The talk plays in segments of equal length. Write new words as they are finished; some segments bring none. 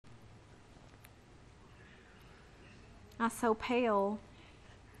That's so pale.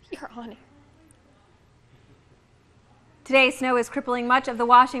 You're on it. Today, snow is crippling much of the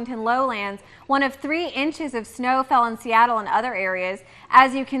Washington lowlands. 1 of 3 inches of snow fell in Seattle and other areas.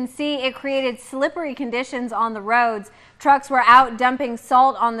 As you can see, it created slippery conditions on the roads. Trucks were out dumping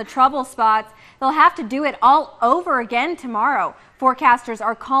salt on the trouble spots. They'll have to do it all over again tomorrow. Forecasters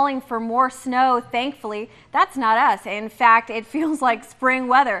are calling for more snow. Thankfully, that's not us. In fact, it feels like spring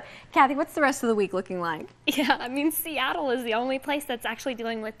weather. Kathy, what's the rest of the week looking like? Yeah, I mean, Seattle is the only place that's actually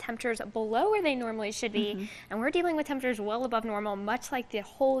dealing with temperatures below where they normally should be. And we're dealing with temperatures well above normal, much like the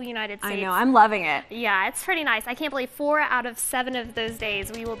whole United States. I know, I'm loving it. Yeah, it's pretty nice. I can't believe 4 out of 7 of those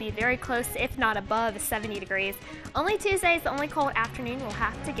days we will be very close, if not above 70 degrees. Only Tuesday is the only cold afternoon we'll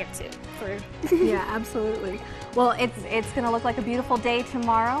have to get to. Yeah, absolutely. Well, it's going to look like a beautiful day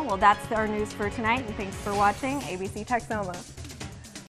tomorrow. Well, that's our news for tonight, and thanks for watching ABC Texoma.